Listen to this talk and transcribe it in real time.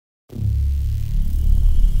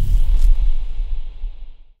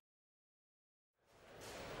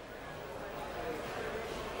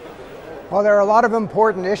Well, there are a lot of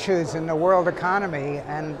important issues in the world economy,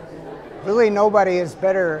 and really nobody is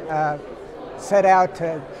better set out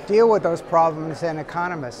to deal with those problems than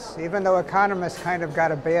economists. Even though economists kind of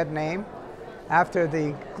got a bad name after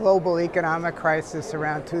the global economic crisis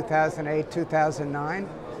around 2008, 2009,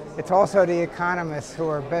 it's also the economists who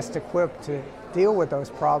are best equipped to deal with those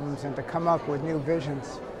problems and to come up with new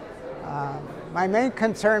visions. My main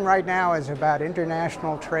concern right now is about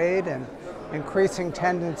international trade and increasing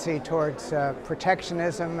tendency towards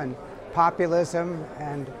protectionism and populism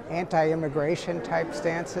and anti-immigration type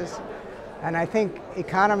stances. And I think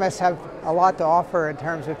economists have a lot to offer in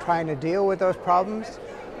terms of trying to deal with those problems,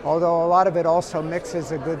 although a lot of it also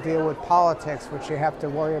mixes a good deal with politics, which you have to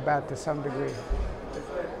worry about to some degree.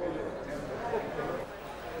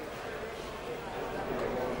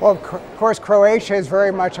 Well, of course, Croatia is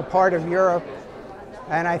very much a part of Europe,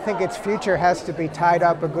 and I think its future has to be tied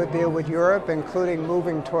up a good deal with Europe, including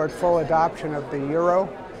moving toward full adoption of the euro,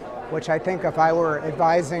 which I think if I were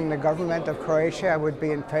advising the government of Croatia, I would be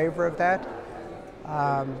in favor of that.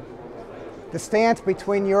 The stance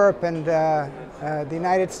between Europe and the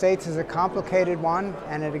United States is a complicated one,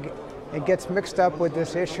 and it gets mixed up with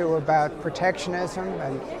this issue about protectionism,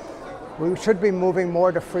 and we should be moving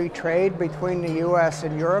more to free trade between the US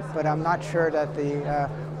and Europe, but I'm not sure that the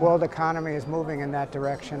world economy is moving in that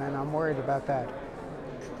direction, and I'm worried about that.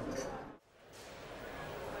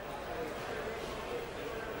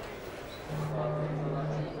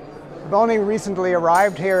 I've only recently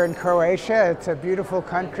arrived here in Croatia. It's a beautiful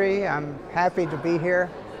country. I'm happy to be here.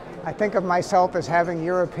 I think of myself as having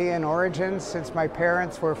European origins since my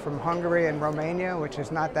parents were from Hungary and Romania, which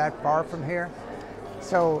is not that far from here.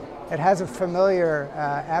 So it has a familiar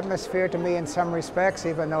atmosphere to me in some respects,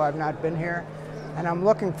 even though I've not been here. And I'm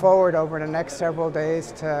looking forward over the next several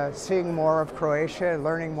days to seeing more of Croatia,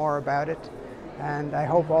 learning more about it. And I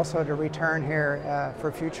hope also to return here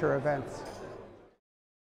for future events.